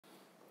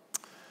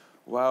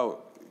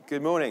Well,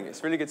 good morning.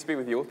 It's really good to be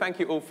with you all. Thank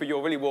you all for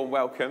your really warm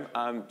welcome.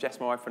 Jess,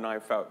 my wife, and I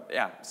felt,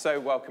 so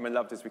welcome and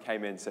loved as we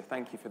came in, so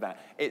thank you for that.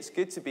 It's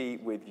good to be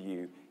with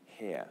you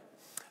here.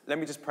 Let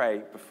me just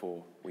pray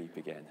before we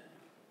begin.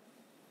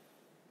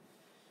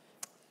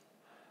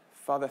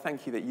 Father,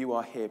 thank you that you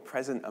are here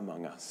present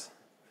among us.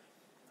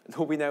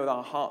 Lord, we know that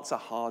our hearts are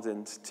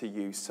hardened to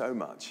you so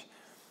much,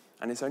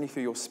 and it's only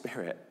through your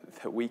Spirit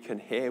that we can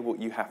hear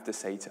what you have to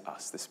say to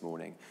us this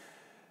morning.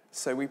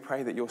 So we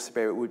pray that your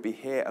Spirit would be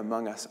here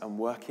among us and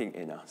working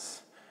in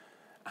us.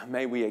 And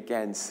may we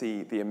again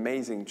see the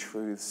amazing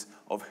truths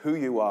of who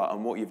you are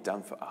and what you've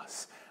done for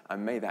us.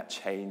 And may that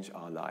change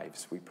our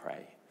lives, we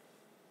pray.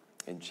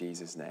 In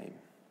Jesus' name,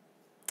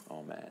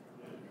 amen.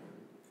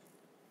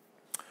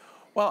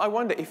 Well, I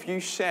wonder if you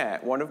share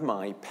one of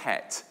my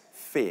pet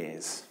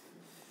fears.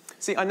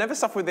 See, I never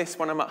suffer with this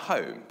when I'm at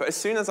home, but as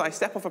soon as I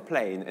step off a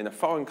plane in a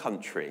foreign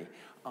country,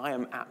 I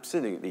am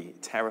absolutely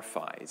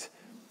terrified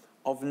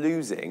of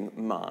losing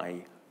my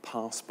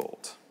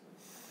passport.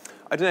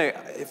 I don't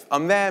know, if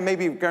I'm there,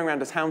 maybe going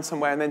around a town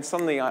somewhere, and then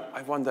suddenly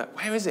I wonder,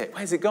 where is it?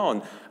 Where's it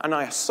gone? And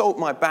I assault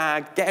my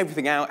bag, get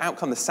everything out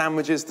come the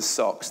sandwiches, the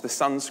socks, the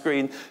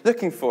sunscreen,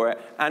 looking for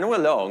it, and all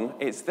along,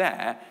 it's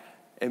there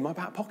in my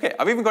back pocket.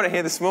 I've even got it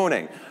here this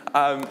morning.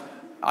 But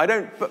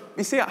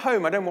you see, at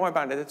home, I don't worry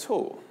about it at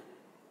all.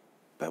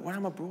 But when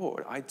I'm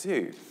abroad, I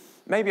do.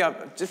 Maybe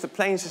the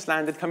plane's just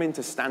landed, come into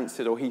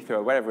Stansted or Heathrow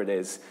or wherever it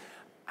is,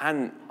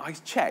 and I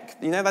check,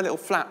 you know that little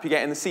flap you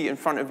get in the seat in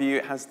front of you?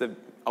 It has the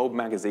old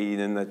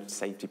magazine and the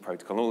safety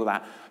protocol and all of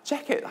that.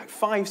 Check it like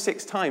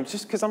 5-6 times,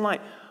 just because I'm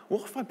like,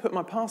 what if I put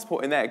my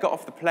passport in there, got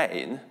off the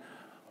plane?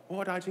 What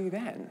would I do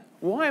then?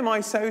 Why am I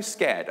so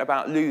scared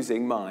about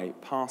losing my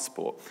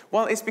passport?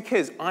 Well, it's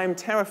because I'm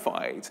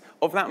terrified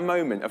of that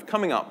moment of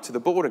coming up to the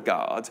border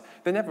guard.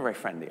 They're never very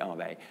friendly, are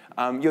they?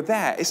 You're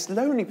there, it's a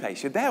lonely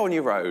place, you're there on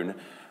your own,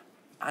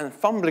 and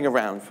fumbling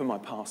around for my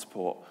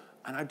passport,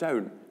 and I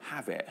don't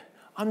have it.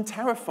 I'm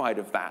terrified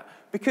of that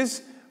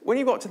because when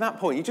you got to that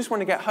point, you just want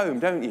to get home,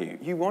 don't you?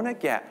 You want to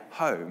get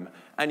home,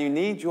 and you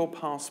need your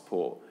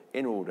passport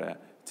in order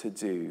to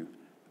do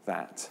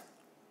that.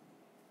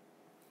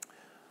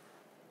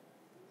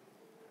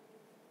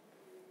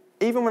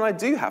 Even when I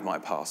do have my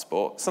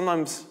passport,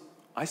 sometimes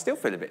I still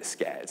feel a bit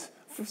scared.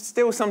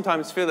 Still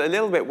sometimes feel a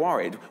little bit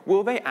worried.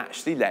 Will they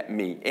actually let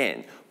me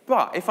in?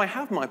 But if I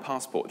have my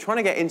passport, trying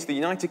to get into the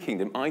United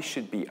Kingdom, I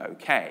should be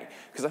okay.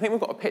 Because I think we've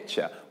got a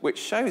picture which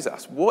shows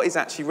us what is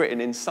actually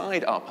written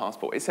inside our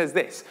passport. It says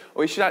this,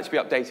 or it should actually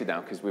be updated now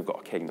because we've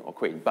got a king, not a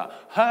queen.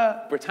 But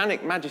Her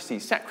Britannic Majesty,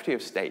 Secretary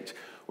of State,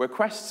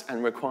 requests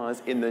and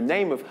requires in the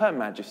name of Her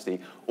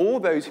Majesty all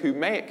those who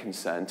may it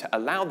concern to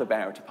allow the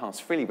bearer to pass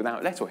freely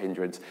without let or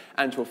hindrance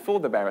and to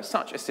afford the bearer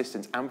such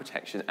assistance and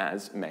protection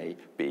as may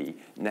be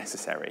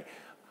necessary.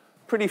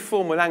 Pretty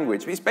formal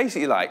language, but it's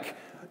basically like,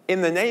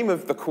 in the name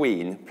of the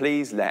Queen,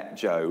 please let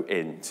Joe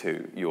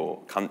into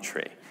your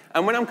country.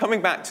 And when I'm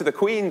coming back to the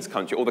Queen's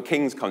country, or the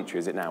King's country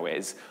as it now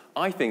is,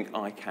 I think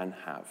I can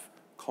have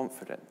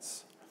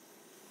confidence.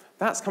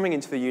 That's coming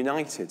into the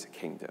United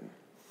Kingdom.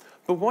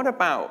 But what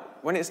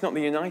about when it's not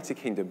the United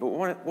Kingdom, but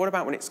what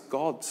about when it's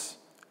God's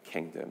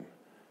kingdom?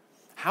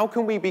 How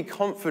can we be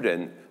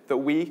confident that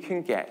we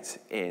can get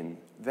in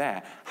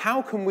there?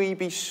 How can we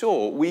be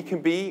sure we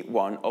can be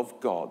one of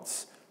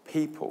God's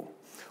people?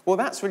 Well,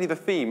 that's really the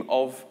theme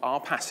of our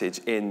passage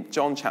in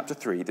John chapter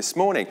 3 this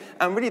morning,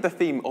 and really the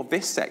theme of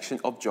this section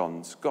of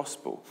John's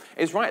Gospel.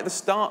 It's right at the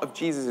start of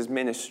Jesus'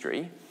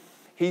 ministry.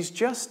 He's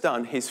just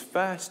done his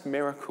first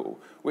miracle,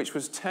 which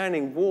was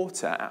turning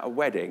water at a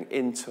wedding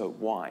into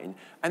wine,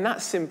 and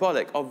that's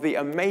symbolic of the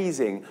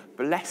amazing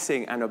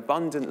blessing and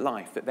abundant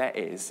life that there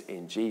is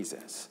in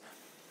Jesus.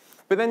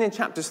 But then in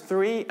chapters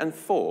 3 and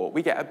 4,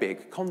 we get a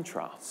big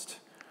contrast.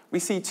 We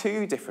see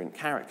two different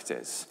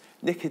characters,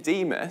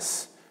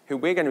 Nicodemus, who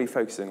we're going to be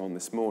focusing on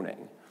this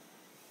morning,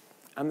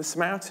 and the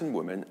Samaritan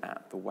woman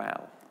at the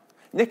well.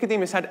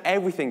 Nicodemus had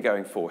everything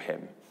going for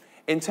him.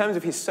 In terms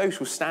of his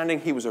social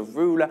standing, he was a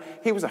ruler,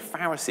 he was a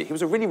Pharisee, he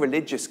was a really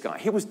religious guy,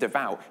 he was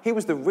devout, he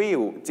was the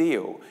real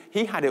deal.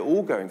 He had it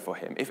all going for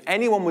him. If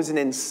anyone was an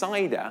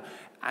insider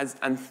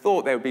and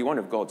thought they would be one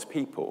of God's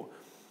people,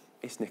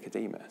 it's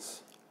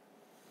Nicodemus.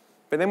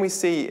 But then we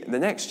see the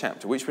next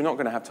chapter, which we're not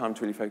going to have time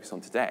to really focus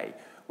on today,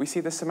 we see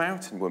the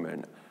Samaritan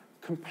woman,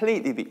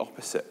 completely the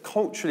opposite.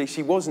 Culturally,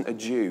 she wasn't a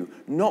Jew,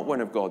 not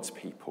one of God's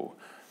people.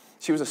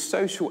 She was a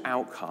social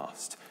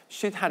outcast.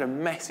 She'd had a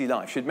messy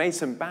life. She'd made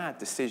some bad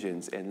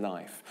decisions in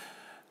life.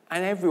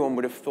 And everyone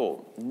would have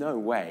thought, no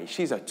way,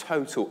 she's a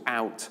total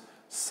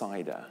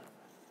outsider.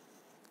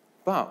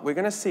 But we're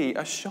going to see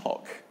a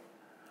shock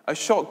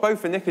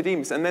both for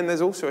Nicodemus, and then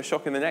there's also a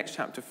shock in the next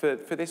chapter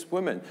for this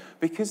woman,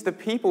 because the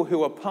people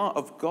who are part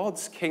of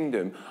God's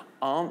kingdom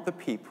aren't the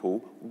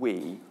people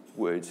we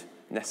would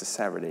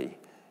necessarily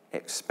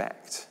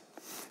expect.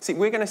 See,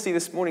 we're going to see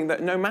this morning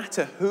that no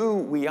matter who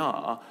we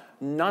are,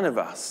 none of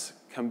us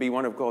can be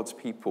one of God's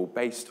people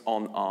based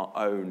on our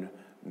own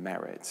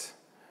merit.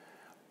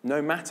 No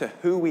matter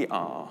who we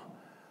are,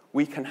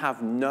 we can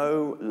have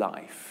no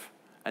life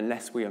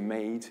unless we are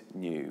made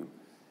new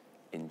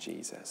in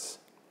Jesus.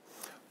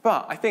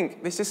 But I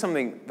think this is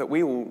something that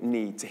we all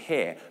need to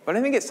hear. But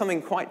I think it's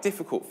something quite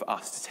difficult for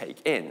us to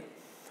take in.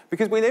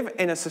 Because we live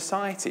in a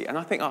society, and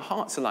I think our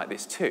hearts are like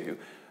this too,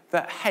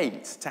 that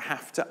hate to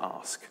have to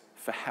ask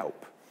for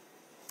help.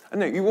 I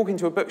know you walk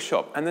into a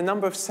bookshop and the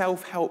number of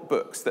self-help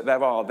books that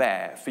there are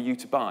there for you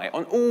to buy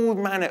on all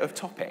manner of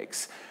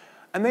topics,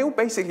 and they all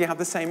basically have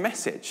the same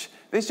message.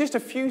 There's just a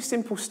few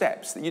simple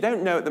steps that you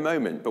don't know at the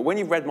moment, but when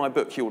you've read my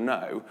book, you'll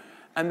know,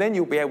 and then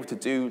you'll be able to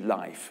do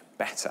life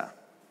better.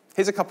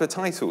 Here's a couple of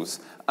titles.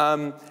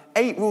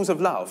 8 Rules of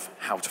Love,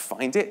 How to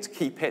Find It,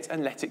 Keep It,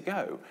 and Let It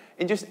Go.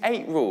 In just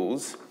 8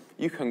 rules,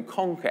 you can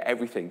conquer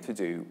everything to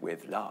do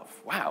with love.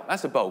 Wow,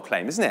 that's a bold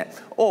claim, isn't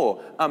it?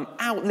 Or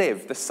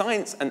Outlive, The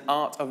Science and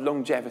Art of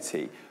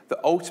Longevity, the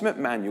ultimate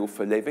manual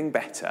for living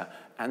better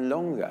and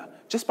longer.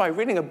 Just by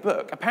reading a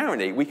book,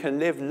 apparently we can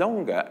live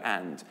longer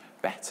and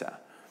better.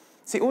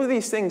 See, all of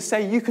these things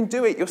say you can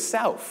do it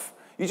yourself.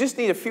 You just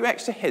need a few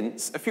extra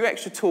hints, a few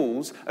extra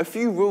tools, a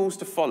few rules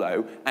to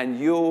follow, and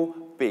you'll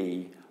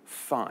be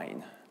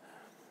fine.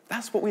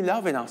 That's what we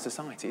love in our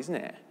society, isn't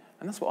it?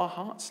 And that's what our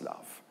hearts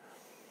love.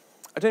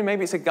 I don't know,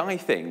 maybe it's a guy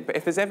thing, but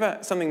if there's ever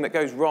something that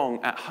goes wrong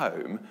at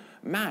home,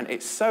 man,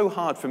 it's so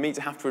hard for me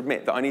to have to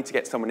admit that I need to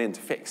get someone in to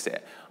fix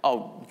it.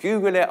 I'll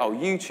Google it, I'll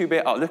YouTube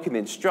it, I'll look in the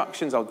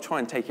instructions, I'll try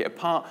and take it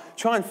apart,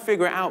 try and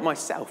figure it out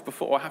myself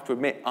before I have to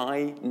admit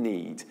I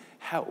need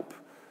help.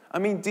 I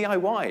mean,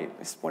 DIY,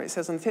 it's what it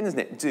says on the tin, isn't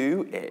it?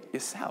 Do it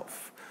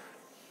yourself.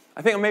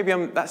 I think maybe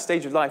I'm at that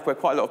stage of life where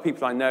quite a lot of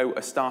people I know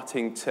are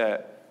starting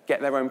to get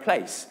their own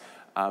place,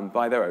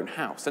 buy their own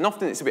house. And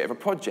often it's a bit of a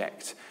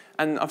project.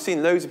 And I've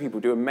seen loads of people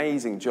do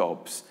amazing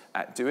jobs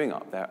at doing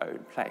up their own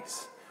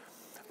place.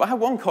 But I had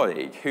one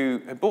colleague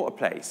who had bought a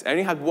place,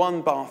 only had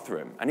one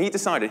bathroom, and he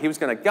decided he was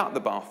going to gut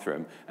the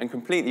bathroom and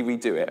completely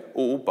redo it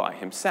all by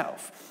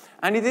himself.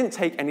 And he didn't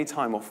take any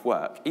time off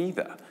work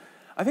either.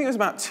 I think it was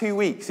about 2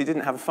 weeks he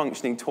didn't have a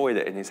functioning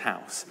toilet in his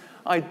house.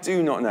 I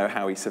do not know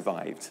how he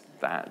survived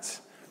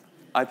that.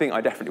 I think I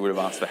definitely would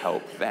have asked for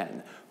help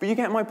then. But you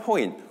get my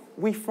point.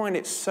 We find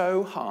it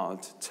so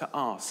hard to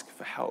ask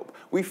for help.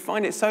 We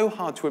find it so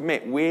hard to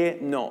admit we're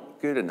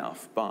not good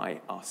enough by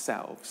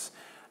ourselves.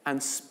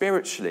 And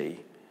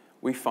spiritually,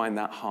 we find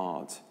that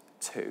hard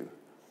too.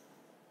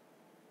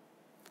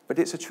 But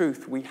it's a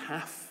truth we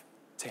have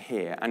to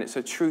hear, and it's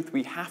a truth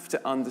we have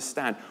to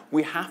understand.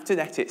 We have to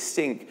let it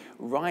sink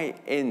right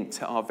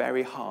into our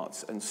very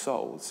hearts and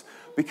souls,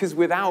 because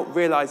without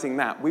realizing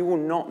that, we will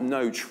not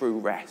know true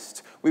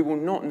rest. We will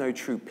not know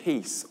true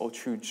peace or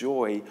true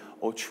joy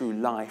or true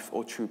life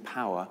or true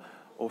power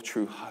or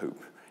true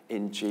hope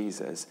in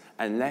Jesus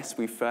unless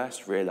we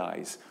first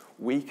realize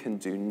we can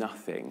do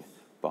nothing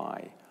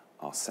by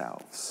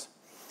ourselves.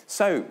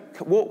 So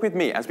walk with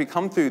me as we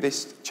come through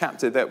this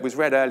chapter that was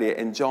read earlier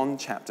in John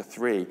chapter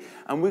 3,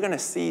 and we're going to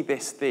see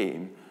this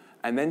theme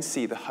and then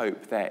see the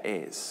hope there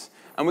is.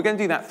 And we're going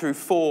to do that through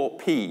 4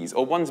 P's,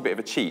 or one's a bit of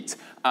a cheat.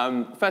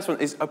 First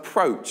one is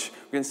approach.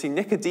 We're going to see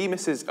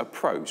Nicodemus's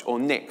approach, or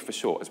Nick for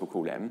short, as we'll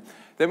call him.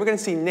 Then we're going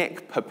to see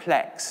Nick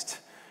perplexed.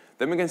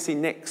 Then we're going to see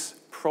Nick's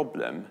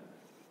problem.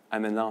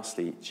 And then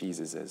lastly,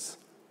 Jesus's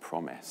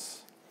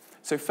promise.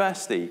 So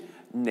firstly,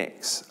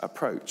 Nick's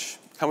approach.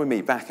 Come with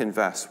me back in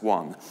verse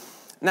 1.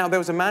 Now there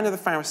was a man of the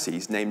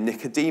Pharisees named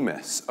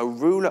Nicodemus, a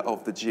ruler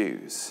of the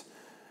Jews.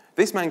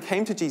 This man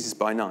came to Jesus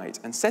by night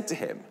and said to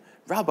him,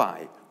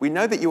 "Rabbi, we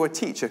know that you are a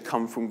teacher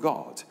come from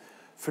God,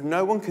 for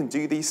no one can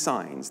do these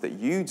signs that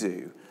you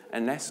do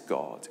unless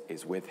God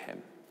is with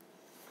him."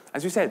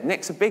 As we said,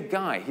 Nick's a big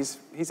guy.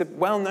 He's a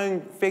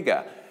well-known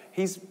figure.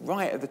 He's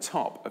right at the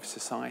top of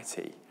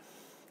society.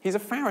 He's a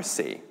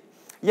Pharisee.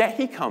 Yet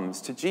he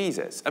comes to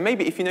Jesus. And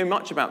maybe if you know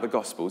much about the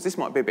Gospels, this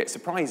might be a bit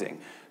surprising,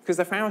 because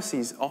the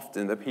Pharisees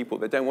often are people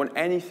that don't want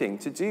anything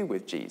to do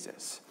with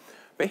Jesus.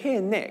 But here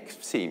Nick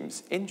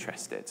seems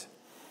interested.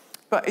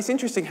 But it's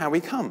interesting how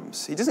he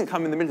comes. He doesn't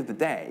come in the middle of the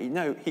day.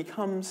 No, he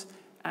comes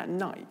at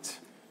night.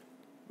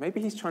 Maybe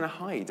he's trying to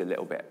hide a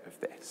little bit of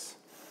this.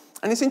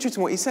 And it's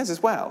interesting what he says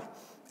as well.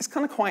 It's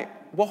kind of quite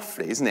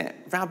waffly, isn't it?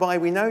 "Rabbi,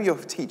 we know your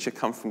teacher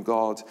come from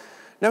God.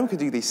 No one can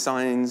do these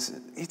signs."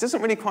 He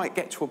doesn't really quite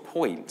get to a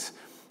point.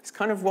 He's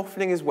kind of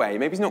waffling his way.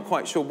 Maybe he's not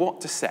quite sure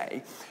what to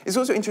say. It's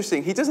also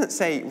interesting, he doesn't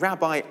say,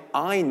 "Rabbi,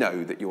 I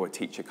know that your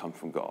teacher come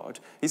from God."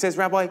 He says,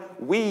 "Rabbi,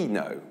 we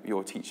know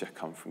your teacher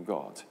come from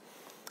God."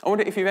 I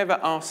wonder if you've ever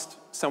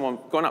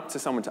gone up to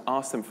someone to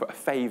ask them for a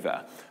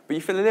favor, but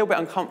you feel a little bit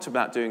uncomfortable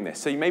about doing this.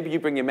 So maybe you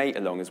bring your mate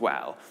along as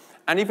well.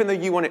 And even though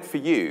you want it for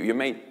you, your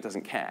mate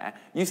doesn't care,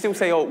 you still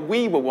say, "Oh,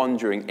 we were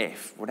wondering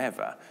if,"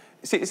 whatever.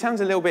 See, it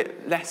sounds a little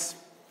bit less.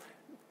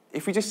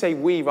 If we just say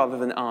we rather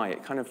than I,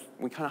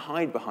 we kind of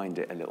hide behind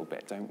it a little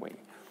bit, don't we?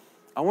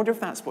 I wonder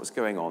if that's what's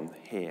going on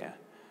here.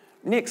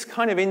 Nick's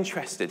kind of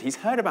interested. He's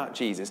heard about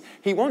Jesus.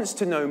 He wants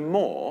to know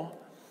more,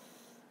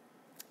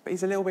 but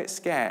he's a little bit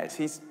scared.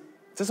 He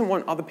doesn't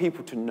want other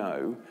people to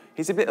know.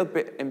 He's a little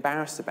bit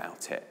embarrassed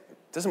about it.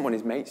 Doesn't want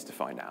his mates to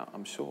find out,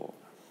 I'm sure.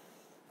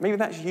 Maybe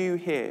that's you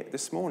here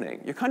this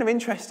morning. You're kind of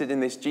interested in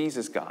this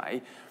Jesus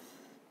guy,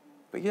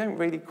 but you don't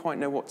really quite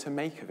know what to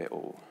make of it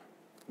all.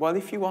 Well,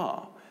 if you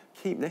are,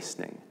 keep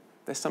listening.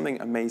 There's something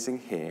amazing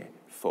here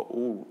for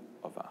all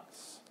of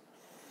us.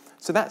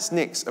 So that's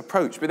Nick's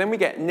approach. But then we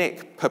get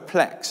Nick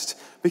perplexed,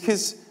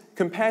 because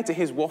compared to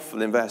his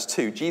waffle in verse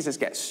 2, Jesus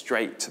gets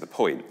straight to the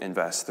point in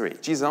verse 3.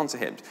 Jesus answered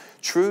him,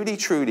 "Truly,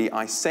 truly,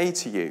 I say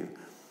to you,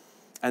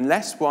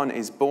 unless one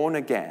is born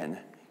again,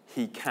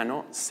 he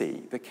cannot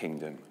see the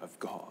kingdom of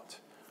God."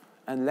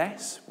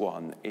 Unless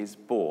one is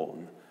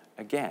born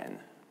again.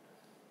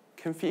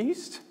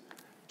 Confused?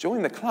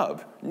 Join the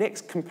club.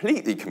 Nick's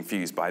completely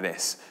confused by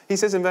this. He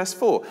says in verse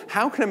 4,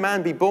 "How can a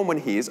man be born when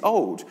he is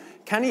old?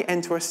 Can he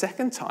enter a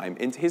second time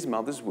into his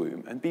mother's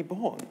womb and be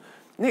born?"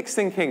 Nick's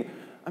thinking,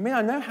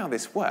 I know how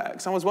this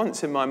works. I was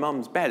once in my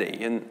mum's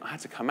belly and I had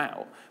to come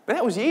out. But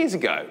that was years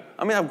ago.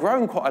 I've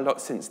grown quite a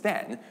lot since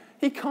then.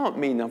 He can't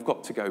mean I've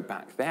got to go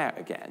back there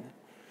again.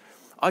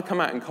 I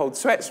come out in cold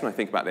sweats when I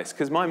think about this,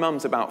 because my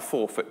mum's about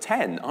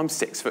 4'10". I'm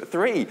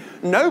 6'3".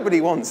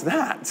 Nobody wants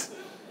that.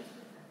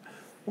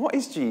 What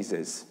is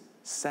Jesus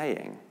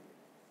saying?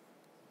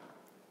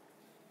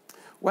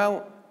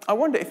 Well, I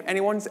wonder if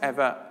anyone's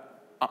ever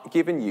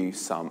given you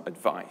some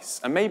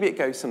advice. And maybe it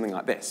goes something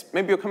like this.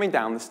 Maybe you're coming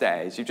down the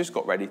stairs, you've just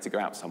got ready to go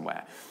out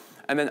somewhere.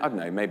 And then, I don't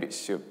know, maybe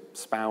it's your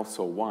spouse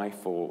or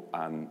wife or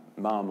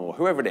mum or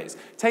whoever it is,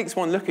 takes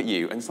one look at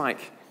you and it's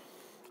like,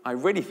 "I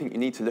really think you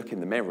need to look in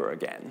the mirror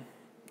again."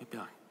 You'd be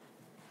like,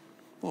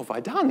 "What have I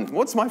done?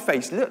 What's my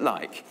face look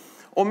like?"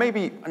 Or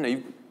maybe, I don't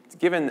know,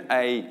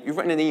 you've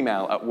written an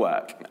email at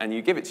work and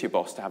you give it to your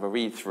boss to have a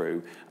read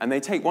through, and they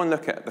take one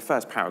look at the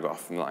first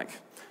paragraph and like,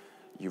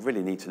 "You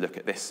really need to look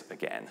at this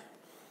again."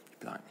 You'd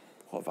be like,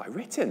 "What have I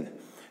written?"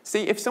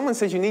 See, if someone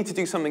says you need to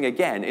do something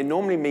again, it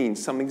normally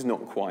means something's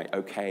not quite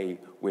okay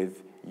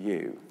with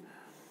you.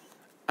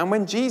 And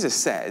when Jesus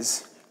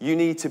says you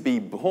need to be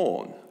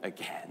born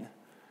again,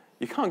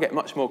 you can't get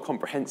much more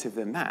comprehensive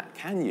than that,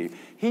 can you?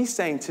 He's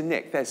saying to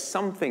Nick, there's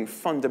something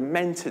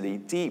fundamentally,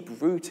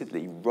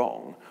 deep-rootedly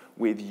wrong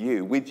with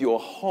you, with your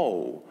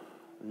whole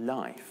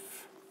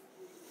life.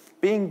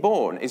 Being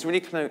born is really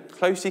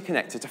closely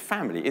connected to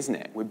family, isn't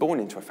it? We're born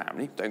into a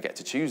family, don't get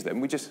to choose them,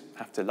 we just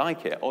have to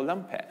like it or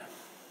lump it.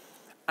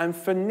 And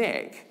for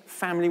Nick,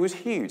 family was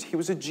huge. He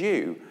was a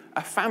Jew.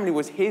 A family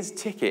was his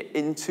ticket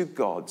into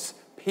God's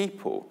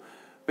people.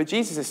 But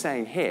Jesus is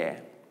saying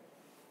here,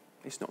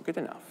 it's not good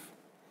enough.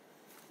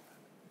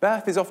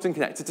 Birth is often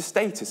connected to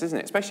status, isn't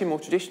it? Especially in more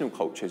traditional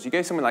cultures. You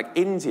go somewhere like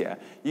India,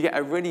 you get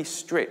a really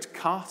strict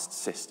caste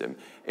system.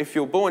 If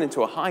you're born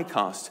into a high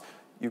caste,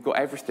 you've got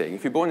everything.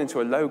 If you're born into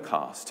a low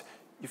caste,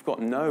 you've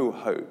got no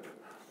hope.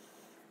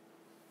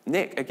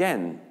 Nick,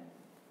 again,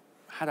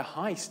 had a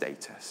high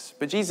status.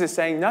 But Jesus is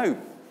saying, no,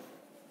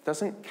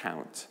 doesn't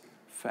count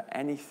for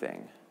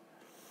anything.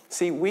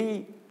 See,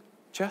 we,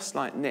 just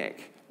like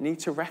Nick, need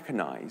to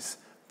recognize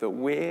that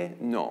we're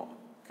not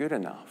good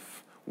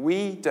enough.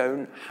 We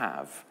don't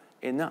have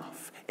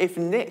enough. If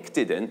Nick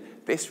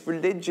didn't, this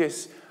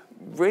religious,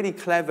 really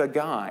clever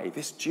guy,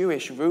 this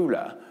Jewish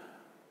ruler,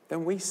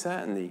 then we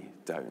certainly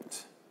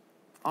don't.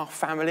 Our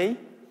family,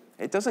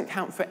 it doesn't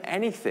count for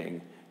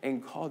anything in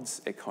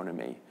God's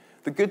economy.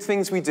 The good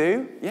things we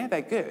do, yeah,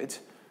 they're good,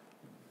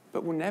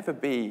 but will never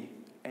be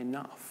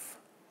enough.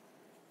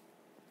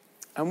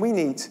 And we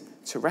need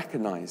to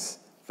recognize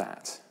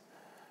that.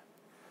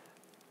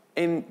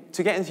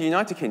 To get into the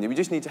United Kingdom, you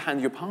just need to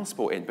hand your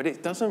passport in, but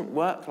it doesn't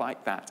work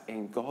like that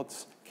in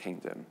God's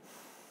kingdom.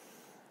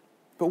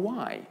 But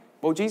why?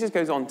 Well, Jesus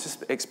goes on to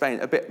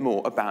explain a bit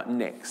more about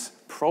Nick's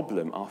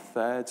problem, our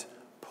third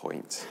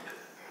point.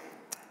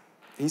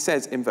 He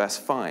says in verse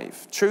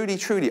 5, "Truly,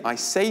 truly, I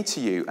say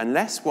to you,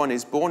 unless one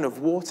is born of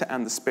water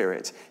and the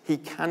Spirit, he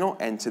cannot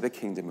enter the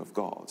kingdom of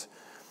God.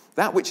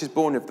 That which is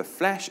born of the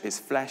flesh is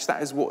flesh,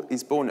 that is what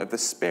is born of the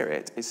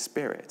Spirit is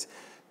spirit.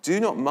 Do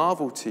not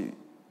marvel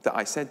that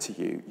I said to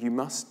you, you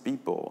must be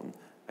born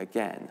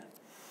again."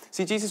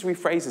 See, Jesus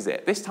rephrases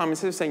it. This time,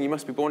 instead of saying you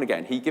must be born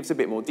again, he gives a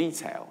bit more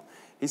detail.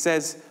 He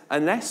says,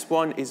 unless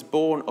one is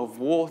born of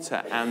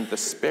water and the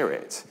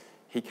Spirit,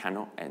 he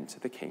cannot enter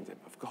the kingdom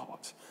of God.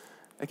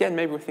 Again,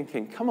 maybe we're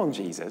thinking, come on,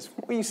 Jesus,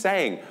 what are you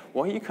saying?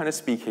 Why are you kind of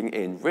speaking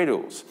in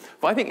riddles?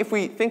 But I think if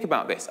we think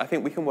about this, I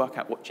think we can work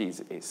out what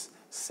Jesus is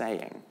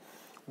saying.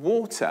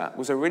 Water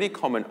was a really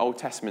common Old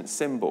Testament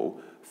symbol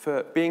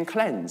for being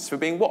cleansed, for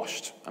being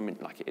washed.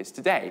 Like it is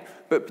today,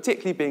 but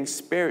particularly being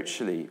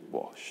spiritually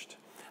washed.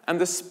 And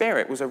the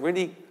Spirit was a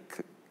really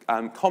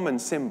common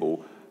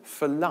symbol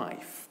for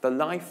life, the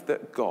life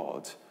that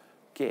God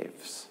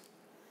gives.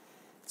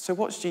 So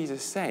what's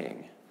Jesus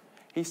saying?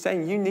 He's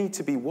saying you need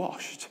to be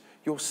washed.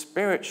 You're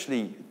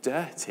spiritually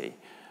dirty.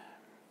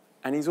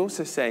 And he's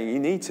also saying you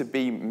need to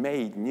be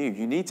made new.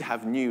 You need to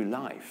have new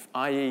life,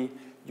 i.e.,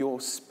 you're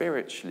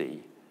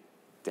spiritually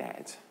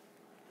dead.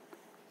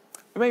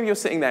 But maybe you're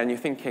sitting there and you're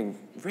thinking,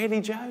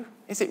 really, Joe?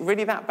 Is it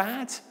really that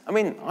bad?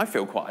 I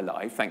feel quite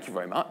alive, thank you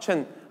very much,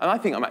 and I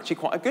think I'm actually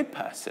quite a good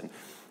person.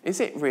 Is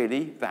it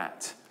really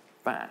that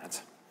bad?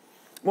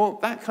 Well,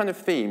 that kind of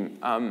theme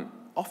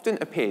often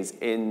appears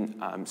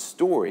in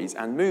stories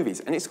and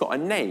movies, and it's got a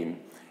name.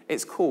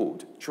 It's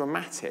called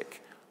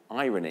dramatic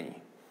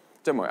irony.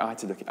 Don't worry, I had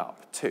to look it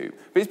up too.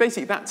 But it's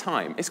basically that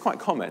time, it's quite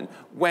common,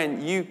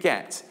 when you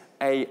get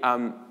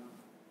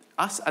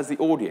us as the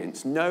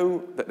audience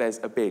know that there's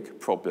a big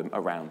problem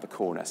around the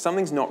corner.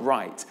 Something's not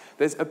right.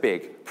 There's a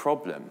big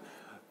problem.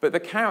 But the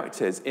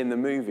characters in the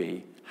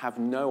movie have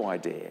no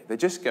idea. They're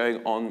just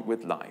going on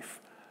with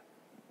life,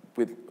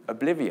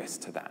 oblivious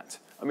to that.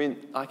 I mean,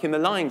 like in The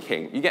Lion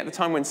King, you get the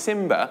time when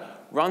Simba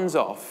runs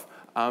off,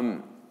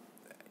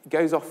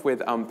 goes off with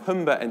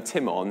Pumbaa and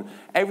Timon.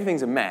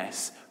 Everything's a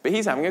mess, but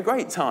he's having a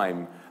great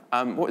time.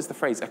 What is the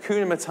phrase?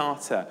 Hakuna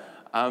Matata.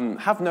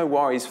 Have no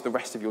worries for the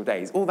rest of your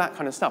days. All that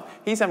kind of stuff.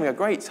 He's having a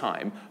great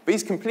time, but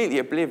he's completely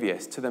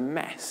oblivious to the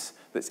mess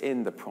that's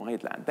in the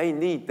Pride Land. They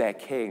need their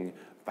king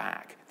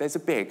back. There's a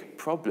big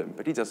problem,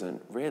 but he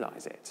doesn't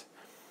realize it.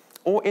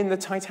 Or in the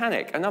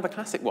Titanic, another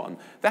classic one.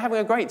 They're having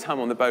a great time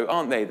on the boat,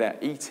 aren't they? They're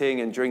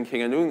eating and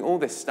drinking and doing all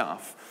this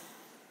stuff.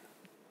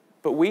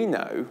 But we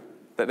know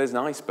that there's an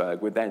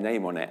iceberg with their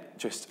name on it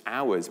just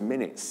hours,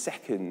 minutes,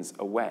 seconds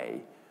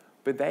away,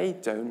 but they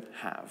don't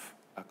have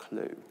a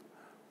clue.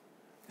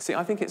 See,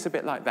 I think it's a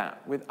bit like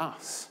that with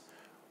us.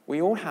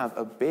 We all have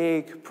a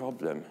big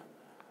problem,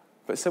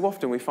 but so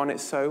often we find it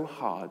so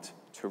hard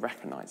to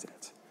recognize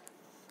it.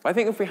 But I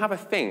think if we have a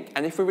think,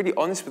 and if we're really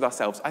honest with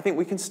ourselves, I think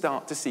we can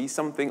start to see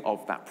something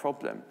of that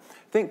problem.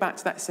 Think back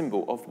to that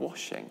symbol of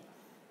washing.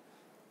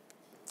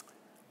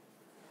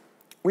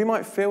 We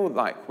might feel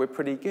like we're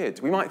pretty good.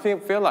 We might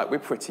feel like we're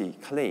pretty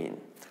clean.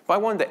 But I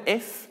wonder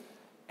if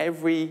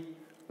every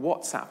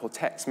WhatsApp or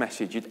text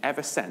message you'd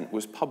ever sent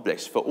was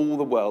published for all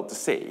the world to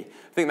see.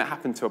 I think that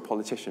happened to a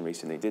politician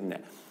recently, didn't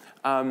it?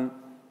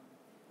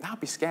 That would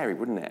be scary,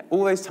 wouldn't it?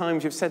 All those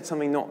times you've said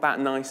something not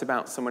that nice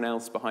about someone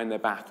else behind their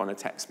back on a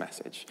text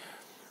message.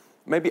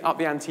 Maybe up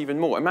the ante even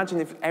more. Imagine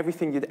if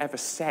everything you'd ever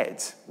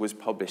said was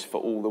published for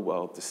all the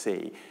world to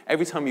see.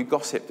 Every time you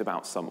gossiped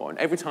about someone,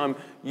 every time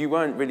you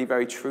weren't really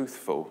very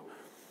truthful,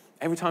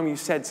 every time you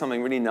said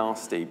something really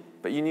nasty,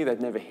 but you knew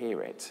they'd never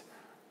hear it,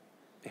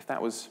 if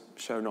that was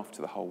shown off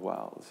to the whole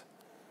world.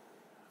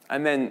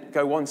 And then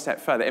go one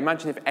step further.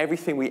 Imagine if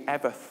everything we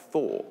ever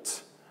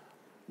thought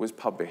was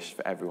published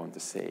for everyone to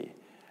see.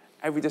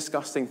 Every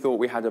disgusting thought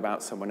we had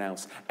about someone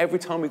else. Every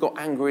time we got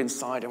angry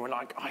inside and we're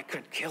like, I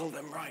could kill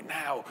them right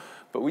now.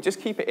 But we just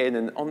keep it in,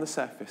 and on the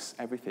surface,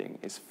 everything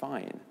is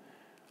fine.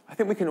 I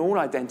think we can all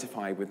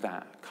identify with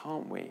that,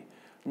 can't we?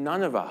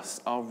 None of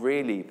us are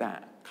really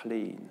that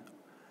clean.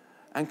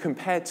 And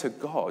compared to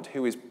God,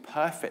 who is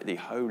perfectly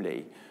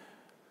holy,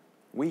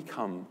 we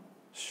come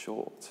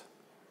short.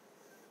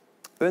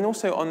 But then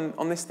also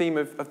on this theme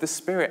of the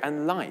Spirit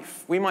and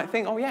life, we might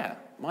think, oh yeah,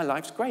 my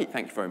life's great,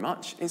 thank you very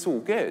much. It's all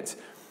good.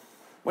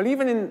 Well,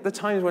 even in the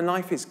times when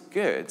life is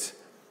good,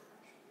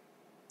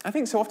 I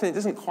think so often it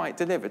doesn't quite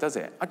deliver, does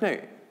it? I don't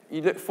know,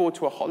 you look forward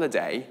to a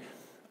holiday,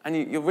 and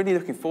you're really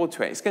looking forward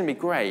to it. It's going to be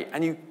great,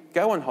 and you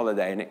go on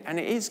holiday, and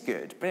it is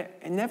good, but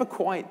it never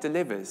quite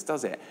delivers,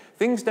 does it?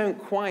 Things don't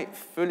quite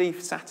fully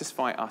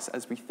satisfy us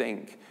as we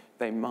think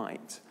they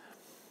might.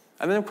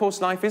 And then, of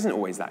course, life isn't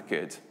always that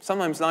good.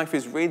 Sometimes life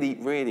is really,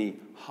 really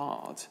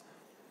hard.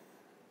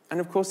 And,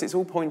 of course, it's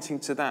all pointing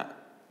to that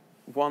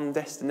one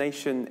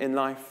destination in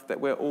life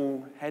that we're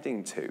all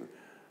heading to,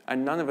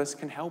 and none of us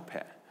can help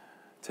it,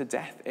 to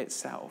death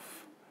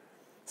itself.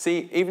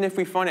 See, even if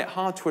we find it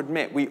hard to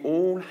admit, we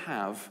all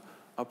have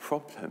a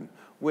problem.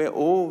 We're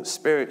all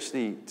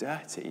spiritually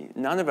dirty.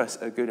 None of us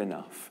are good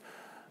enough.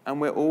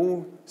 And we're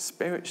all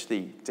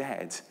spiritually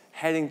dead,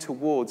 heading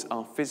towards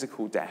our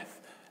physical death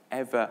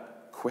ever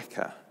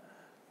quicker.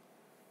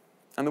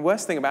 And the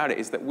worst thing about it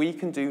is that we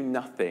can do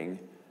nothing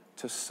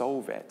to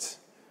solve it.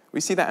 We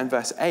see that in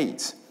verse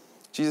 8.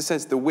 Jesus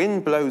says, the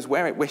wind blows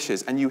where it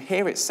wishes, and you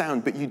hear its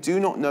sound, but you do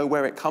not know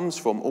where it comes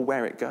from or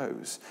where it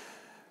goes.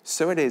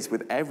 So it is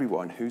with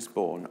everyone who's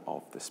born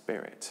of the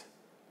Spirit.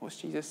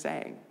 What's Jesus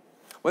saying?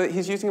 Well,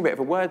 he's using a bit of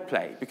a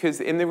wordplay, because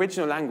in the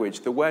original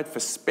language, the word for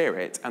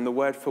spirit and the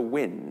word for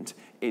wind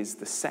is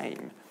the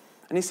same.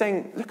 And he's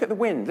saying, look at the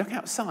wind, look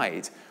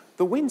outside.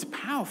 The wind's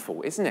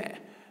powerful, isn't it?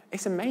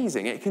 It's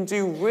amazing. It can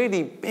do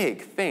really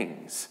big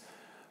things.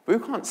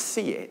 But we can't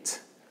see it.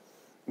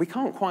 We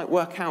can't quite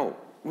work out.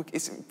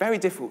 It's very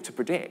difficult to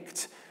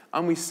predict,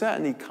 and we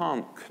certainly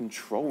can't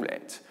control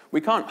it.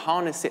 We can't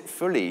harness it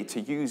fully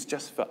to use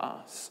just for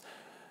us.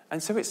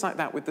 And so it's like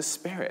that with the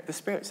Spirit. The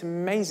Spirit's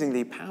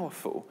amazingly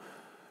powerful,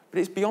 but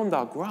it's beyond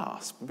our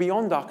grasp,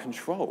 beyond our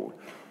control.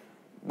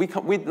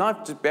 We'd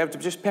love to be able to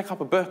just pick up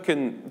a book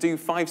and do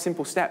 5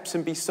 simple steps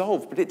and be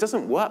solved, but it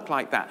doesn't work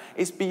like that.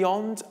 It's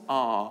beyond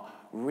our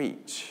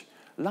reach.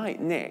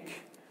 Like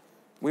Nick,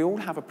 we all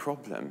have a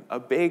problem, a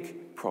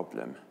big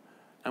problem,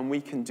 and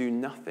we can do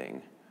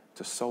nothing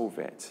to solve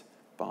it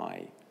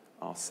by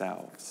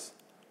ourselves.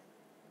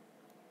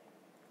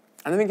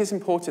 And I think it's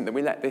important that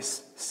we let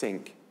this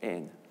sink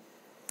in.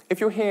 If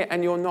you're here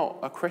and you're not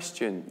a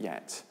Christian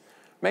yet,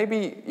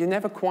 maybe you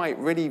never quite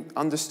really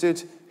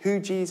understood who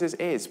Jesus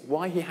is,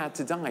 why he had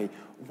to die,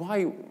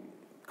 why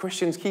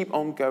Christians keep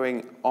on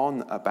going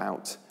on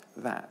about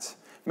that.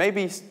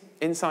 Maybe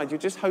inside you're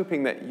just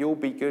hoping that you'll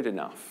be good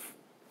enough.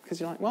 Because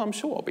you're like, well, I'm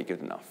sure I'll be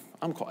good enough.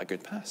 I'm quite a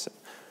good person.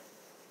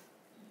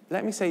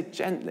 Let me say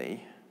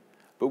gently,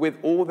 but with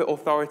all the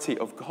authority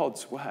of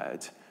God's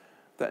word,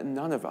 that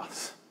none of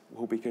us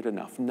will be good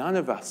enough. None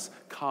of us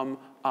come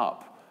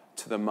up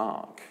to the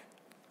mark.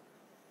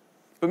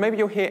 But maybe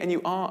you're here and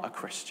you are a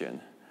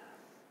Christian.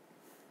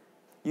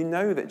 You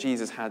know that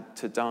Jesus had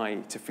to die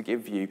to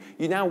forgive you.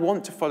 You now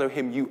want to follow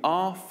him. You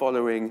are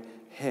following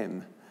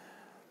him.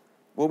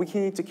 Well, we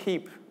need to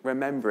keep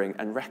remembering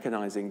and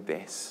recognizing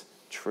this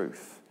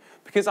truth,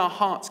 because our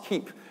hearts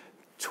keep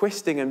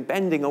twisting and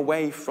bending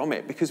away from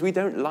it because we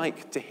don't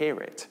like to hear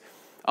it.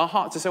 Our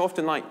hearts are so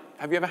often like,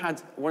 have you ever had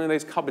one of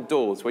those cupboard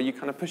doors where you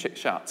kind of push it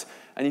shut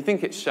and you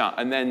think it's shut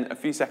and then a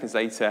few seconds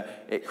later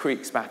it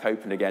creaks back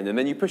open again, and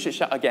then you push it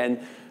shut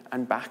again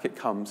and back it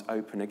comes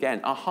open again.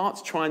 Our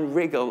hearts try and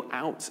wriggle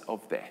out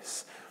of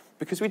this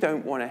because we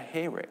don't want to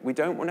hear it. We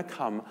don't want to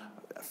come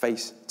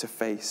face to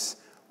face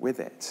with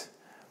it.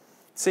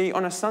 See,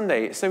 on a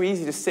Sunday, it's so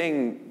easy to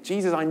sing,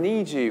 Jesus, I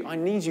need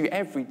you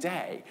every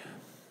day.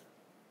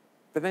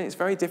 But then it's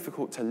very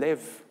difficult to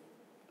live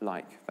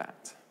like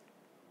that.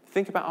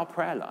 Think about our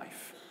prayer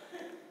life.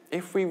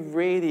 If we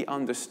really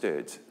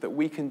understood that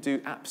we can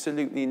do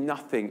absolutely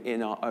nothing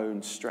in our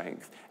own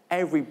strength,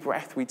 every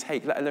breath we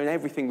take, let alone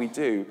everything we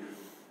do,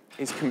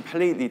 is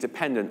completely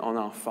dependent on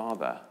our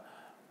Father,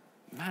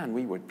 man,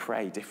 we would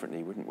pray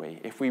differently, wouldn't we?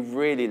 If we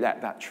really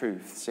let that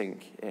truth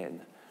sink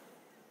in.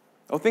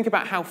 Or think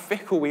about how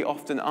fickle we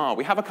often are.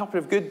 We have a couple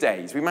of good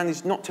days. We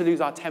manage not to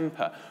lose our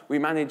temper. We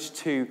manage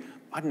to,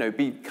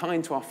 be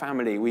kind to our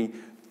family.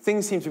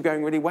 Things seem to be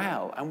going really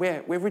well, and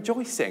we're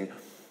rejoicing.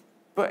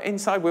 But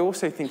inside, we're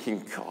also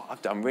thinking, God,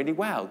 I've done really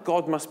well.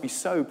 God must be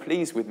so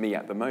pleased with me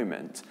at the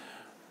moment.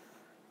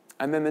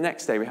 And then the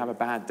next day, we have a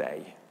bad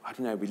day.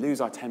 We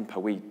lose our temper.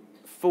 We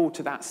fall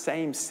to that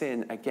same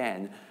sin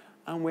again,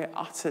 and we're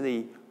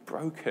utterly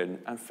broken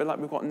and feel like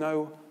we've got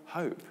no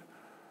hope.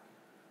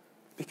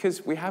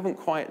 Because we haven't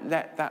quite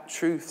let that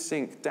truth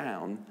sink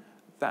down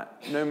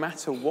that no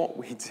matter what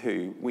we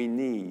do, we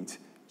need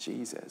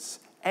Jesus.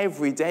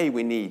 Every day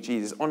we need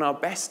Jesus. On our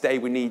best day,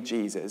 we need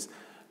Jesus.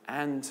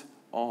 And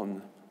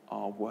on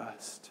our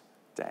worst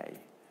day,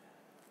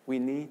 we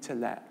need to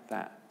let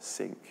that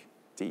sink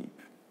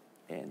deep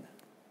in.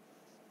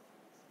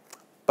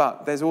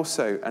 But there's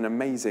also an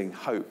amazing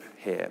hope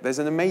here. There's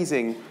an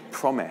amazing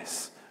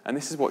promise. And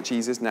this is what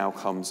Jesus now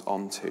comes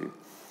on to.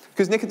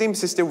 Because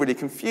Nicodemus is still really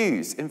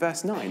confused. In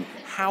verse 9,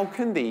 how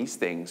can these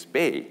things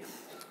be?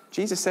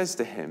 Jesus says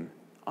to him,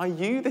 are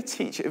you the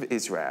teacher of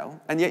Israel,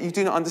 and yet you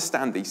do not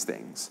understand these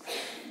things?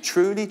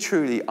 Truly,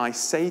 truly, I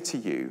say to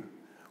you,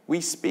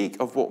 we speak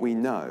of what we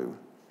know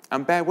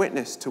and bear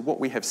witness to what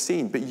we have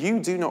seen, but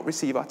you do not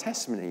receive our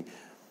testimony.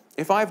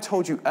 If I have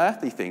told you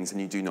earthly things and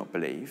you do not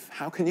believe,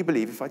 how can you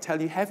believe if I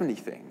tell you heavenly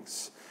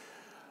things?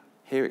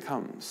 Here it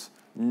comes.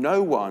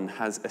 No one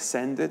has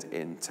ascended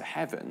into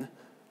heaven.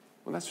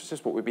 Well, that's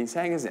just what we've been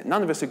saying, isn't it?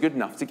 None of us are good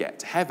enough to get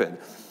to heaven,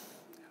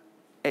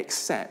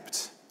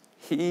 except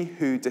he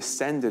who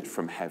descended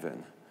from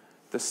heaven,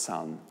 the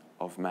Son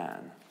of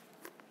Man.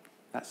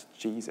 That's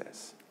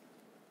Jesus.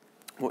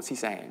 What's he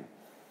saying?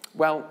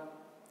 Well,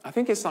 I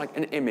think it's like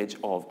an image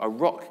of a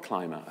rock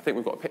climber. I think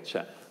we've got a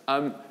picture.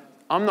 I'm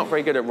not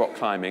very good at rock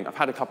climbing. I've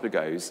had a couple of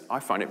goes.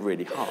 I find it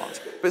really hard.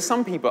 But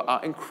some people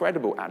are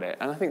incredible at it.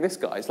 And I think this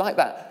guy's like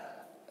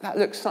that. That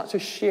looks such a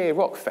sheer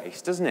rock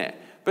face, doesn't it?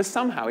 But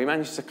somehow he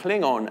managed to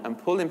cling on and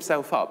pull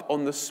himself up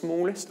on the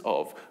smallest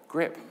of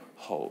grip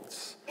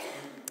holds.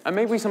 And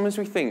maybe sometimes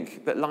we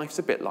think that life's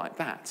a bit like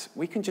that.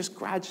 We can just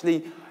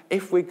gradually,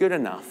 if we're good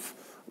enough,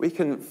 we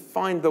can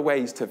find the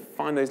ways to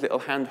find those little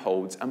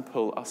handholds and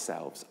pull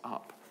ourselves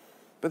up.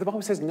 But the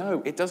Bible says,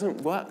 no, it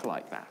doesn't work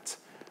like that.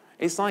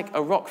 It's like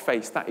a rock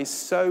face that is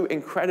so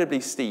incredibly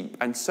steep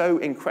and so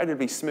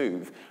incredibly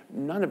smooth,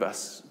 none of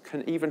us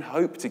can even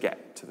hope to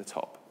get to the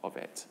top of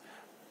it.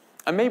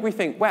 And maybe we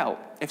think, well,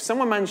 if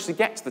someone managed to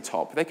get to the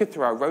top, they could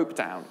throw a rope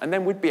down, and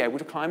then we'd be able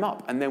to climb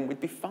up, and then we'd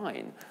be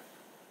fine.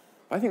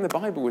 But I think the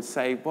Bible would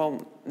say,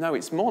 well, no,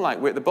 it's more like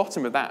we're at the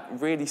bottom of that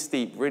really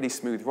steep, really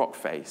smooth rock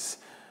face,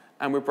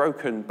 and we're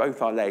broken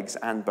both our legs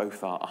and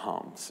both our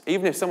arms.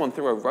 Even if someone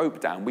threw a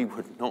rope down, we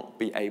would not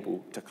be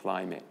able to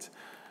climb it.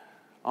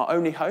 Our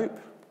only hope?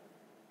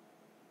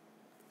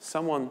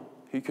 Someone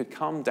who could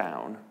come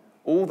down,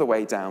 all the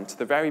way down to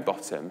the very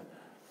bottom,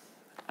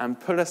 and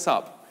pull us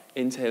up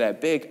into their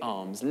big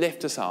arms,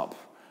 lift us up,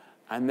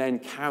 and then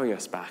carry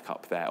us back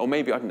up there. Or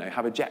maybe,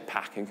 have a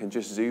jetpack and can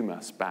just zoom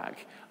us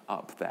back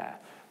up there.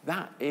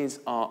 That is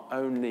our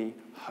only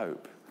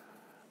hope.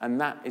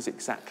 And that is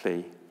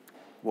exactly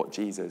what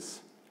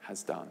Jesus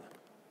has done.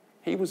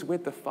 He was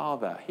with the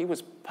Father. He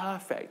was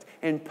perfect,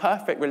 in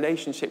perfect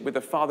relationship with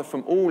the Father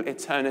from all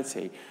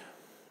eternity.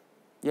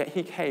 Yet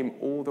he came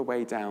all the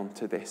way down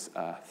to this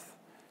earth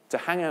to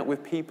hang out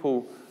with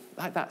people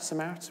like that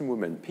Samaritan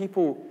woman,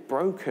 people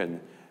broken,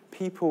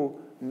 people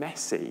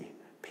messy,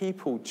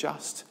 people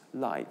just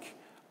like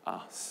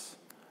us.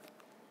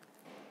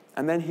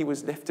 And then he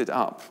was lifted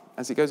up,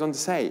 as it goes on to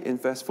say in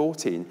verse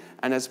 14,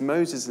 and as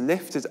Moses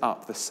lifted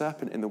up the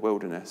serpent in the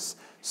wilderness,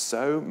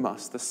 so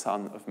must the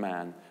Son of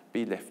Man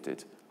be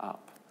lifted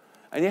up.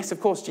 And yes,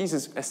 of course,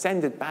 Jesus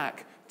ascended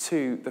back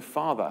to the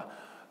Father,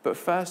 but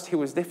first he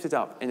was lifted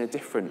up in a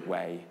different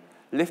way,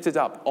 lifted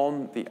up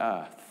on the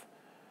earth,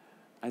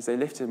 as they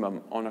lifted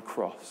him on a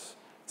cross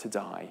to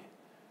die,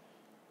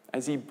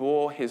 as he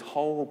bore his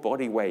whole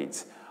body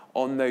weight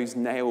on those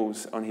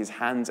nails on his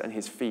hands and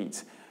his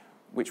feet,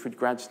 which would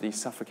gradually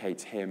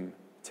suffocate him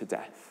to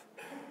death.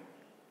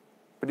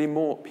 But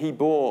he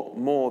bore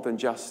more than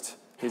just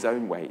his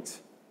own weight,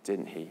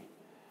 didn't he?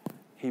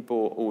 He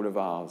bore all of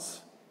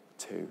ours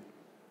too.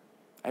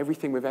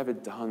 Everything we've ever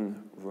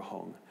done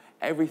wrong,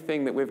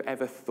 everything that we've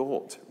ever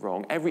thought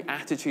wrong, every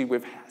attitude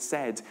we've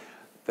said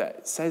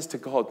that says to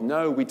God,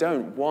 no, we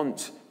don't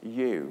want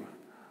you.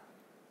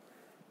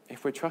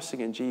 If we're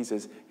trusting in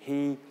Jesus,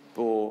 he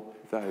bore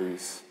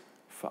those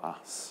for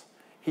us.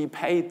 He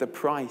paid the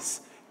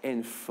price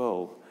in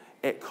full.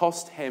 It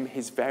cost him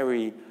his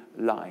very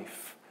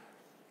life.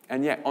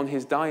 And yet on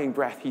his dying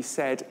breath, he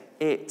said,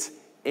 it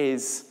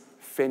is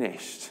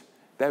finished.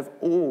 They've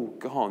all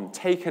gone,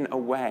 taken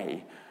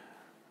away.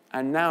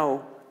 And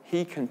now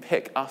he can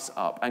pick us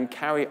up and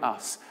carry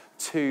us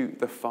to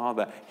the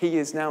Father. He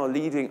is now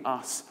leading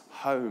us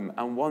home.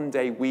 And one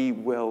day we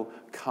will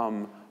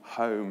come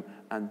home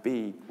and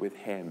be with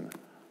him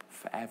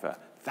forever.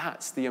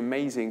 That's the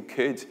amazing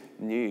good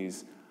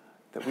news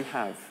that we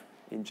have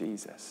in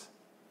Jesus.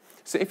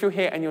 So if you're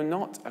here and you're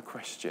not a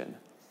Christian,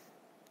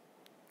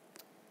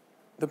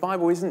 the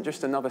Bible isn't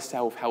just another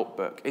self-help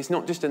book. It's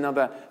not just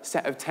another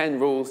set of 10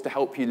 rules to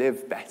help you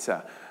live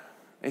better.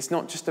 It's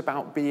not just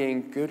about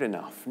being good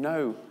enough.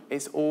 No,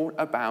 it's all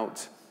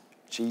about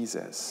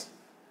Jesus.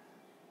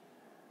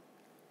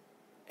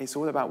 It's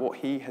all about what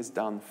he has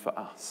done for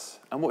us.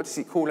 And what does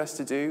he call us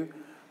to do?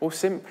 Well,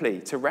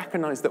 simply to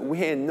recognize that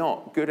we're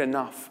not good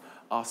enough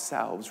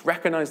ourselves.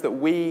 Recognize that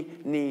we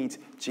need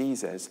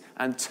Jesus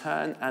and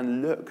turn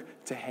and look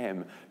to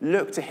him.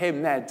 Look to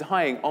him there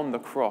dying on the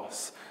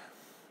cross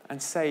and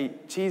say,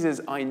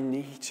 Jesus, I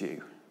need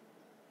you.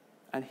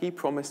 And he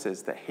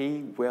promises that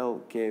he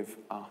will give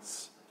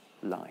us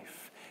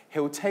life.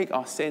 He'll take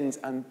our sins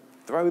and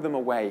throw them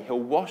away. He'll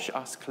wash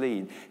us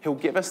clean. He'll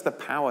give us the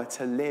power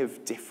to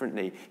live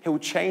differently. He'll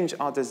change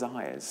our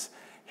desires.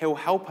 He'll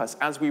help us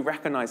as we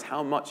recognize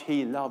how much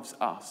he loves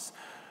us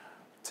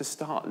to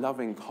start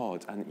loving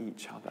God and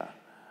each other.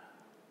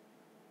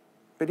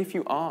 But if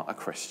you are a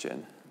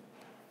Christian,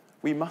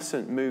 we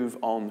mustn't move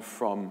on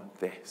from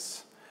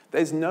this.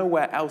 There's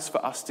nowhere else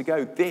for us to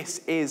go. This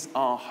is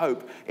our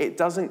hope. It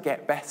doesn't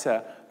get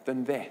better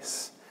than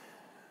this.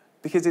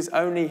 Because it's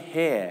only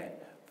here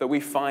that we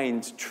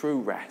find true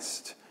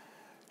rest,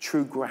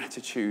 true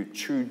gratitude,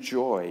 true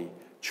joy,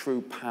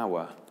 true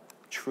power,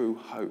 true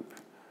hope.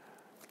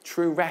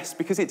 True rest,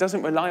 because it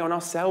doesn't rely on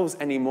ourselves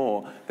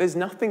anymore. There's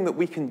nothing that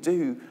we can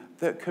do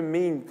that can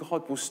mean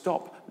God will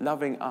stop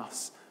loving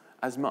us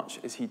as much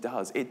as he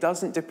does. It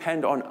doesn't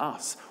depend on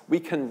us.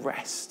 We can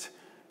rest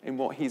in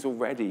what he's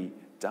already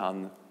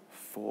done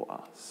for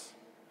us.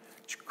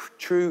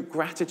 True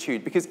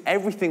gratitude, because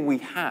everything we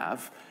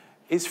have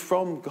is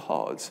from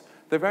God.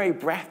 The very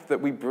breath that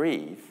we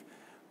breathe,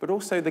 but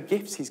also the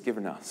gifts he's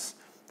given us,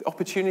 the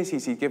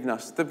opportunities he's given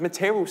us, the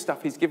material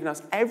stuff he's given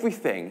us,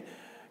 everything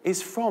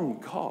is from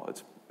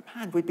God.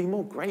 Man, we'd be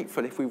more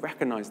grateful if we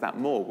recognized that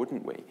more,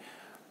 wouldn't we?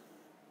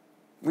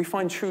 We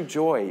find true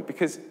joy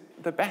because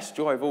the best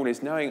joy of all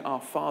is knowing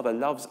our Father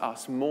loves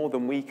us more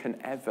than we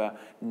can ever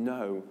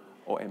know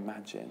or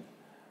imagine.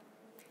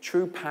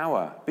 True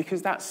power,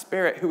 because that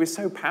Spirit who is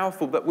so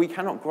powerful that we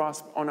cannot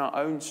grasp on our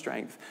own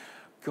strength,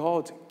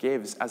 God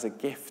gives as a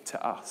gift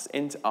to us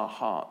into our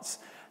hearts,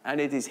 and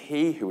it is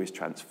he who is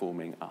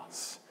transforming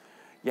us.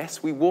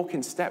 Yes, we walk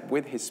in step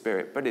with his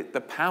Spirit, but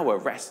the power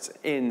rests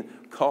in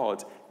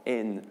God,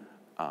 in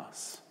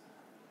us.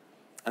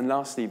 And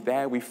lastly,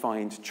 there we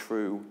find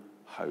true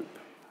hope.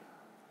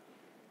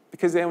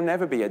 Because there will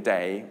never be a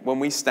day when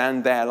we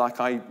stand there like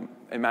I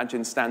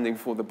imagine standing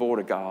before the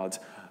border guard,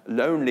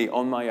 lonely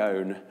on my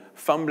own,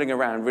 fumbling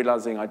around,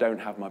 realizing I don't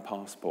have my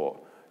passport.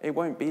 It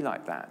won't be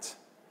like that.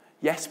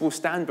 Yes, we'll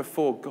stand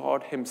before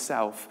God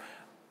himself,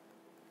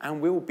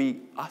 and we'll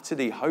be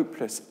utterly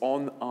hopeless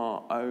on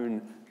our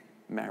own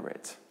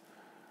merit.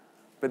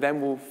 But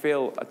then we'll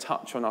feel a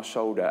touch on our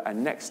shoulder,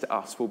 and next to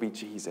us will be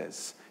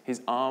Jesus,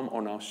 his arm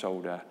on our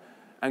shoulder.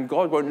 And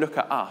God won't look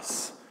at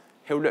us,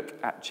 he'll look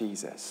at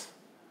Jesus.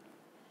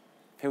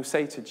 He'll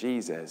say to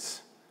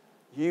Jesus,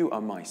 you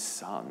are my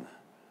son.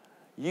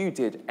 You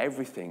did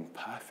everything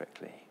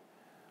perfectly.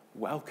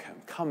 Welcome,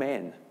 come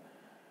in.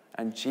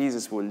 And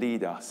Jesus will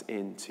lead us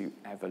into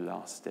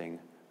everlasting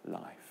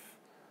life.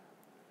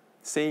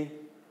 See,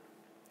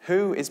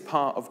 who is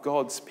part of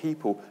God's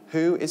people?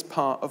 Who is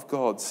part of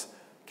God's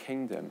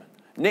kingdom?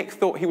 Nick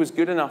thought he was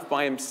good enough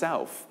by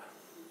himself,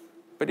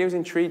 but he was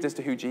intrigued as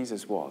to who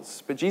Jesus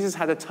was. But Jesus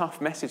had a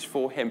tough message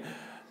for him.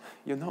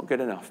 You're not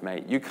good enough,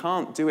 mate. You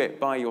can't do it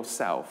by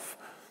yourself.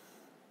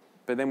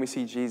 But then we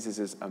see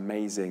Jesus'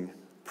 amazing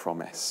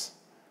promise.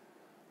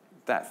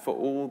 That for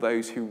all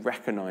those who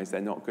recognize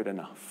they're not good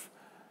enough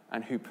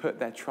and who put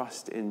their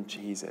trust in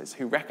Jesus,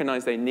 who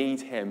recognize they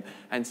need him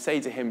and say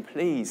to him,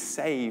 please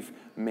save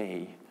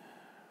me,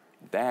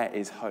 there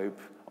is hope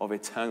of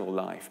eternal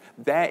life.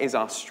 There is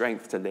our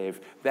strength to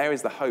live. There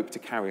is the hope to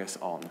carry us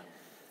on.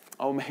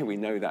 Oh, may we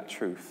know that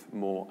truth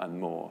more and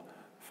more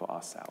for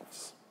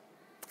ourselves.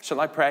 Shall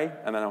I pray?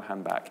 And then I'll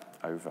hand back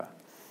over.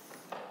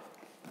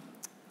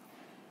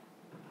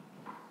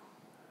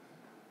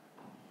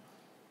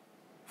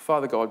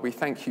 Father God, we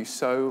thank you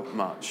so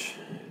much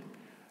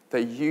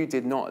that you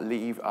did not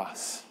leave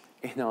us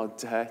in our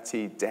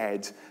dirty,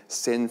 dead,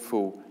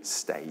 sinful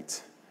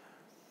state,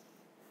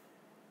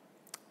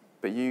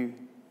 but you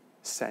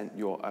sent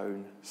your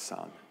own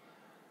Son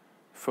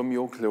from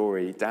your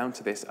glory down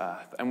to this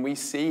earth. And we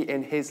see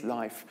in his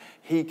life,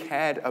 he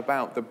cared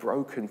about the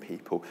broken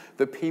people,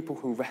 the people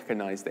who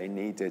recognized they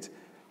needed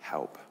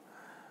help.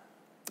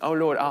 Oh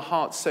Lord, our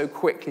hearts so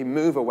quickly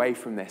move away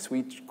from this.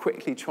 We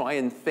quickly try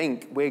and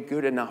think we're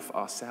good enough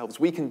ourselves.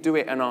 We can do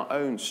it in our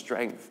own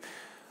strength.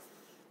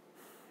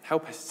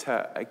 Help us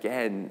to,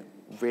 again,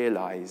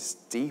 realize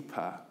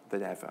deeper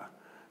than ever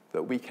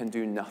that we can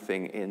do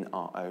nothing in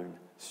our own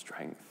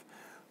strength,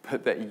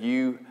 but that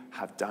you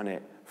have done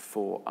it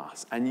for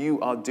us. And you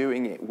are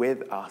doing it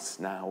with us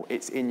now.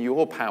 It's in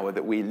your power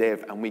that we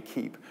live and we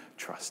keep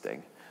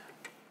trusting.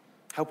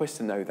 Help us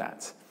to know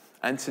that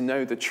and to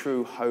know the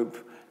true hope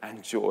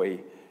and joy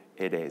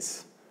it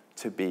is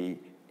to be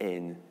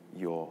in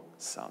your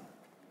Son.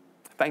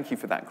 Thank you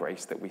for that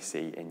grace that we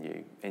see in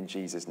you. In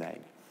Jesus'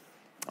 name,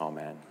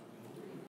 amen.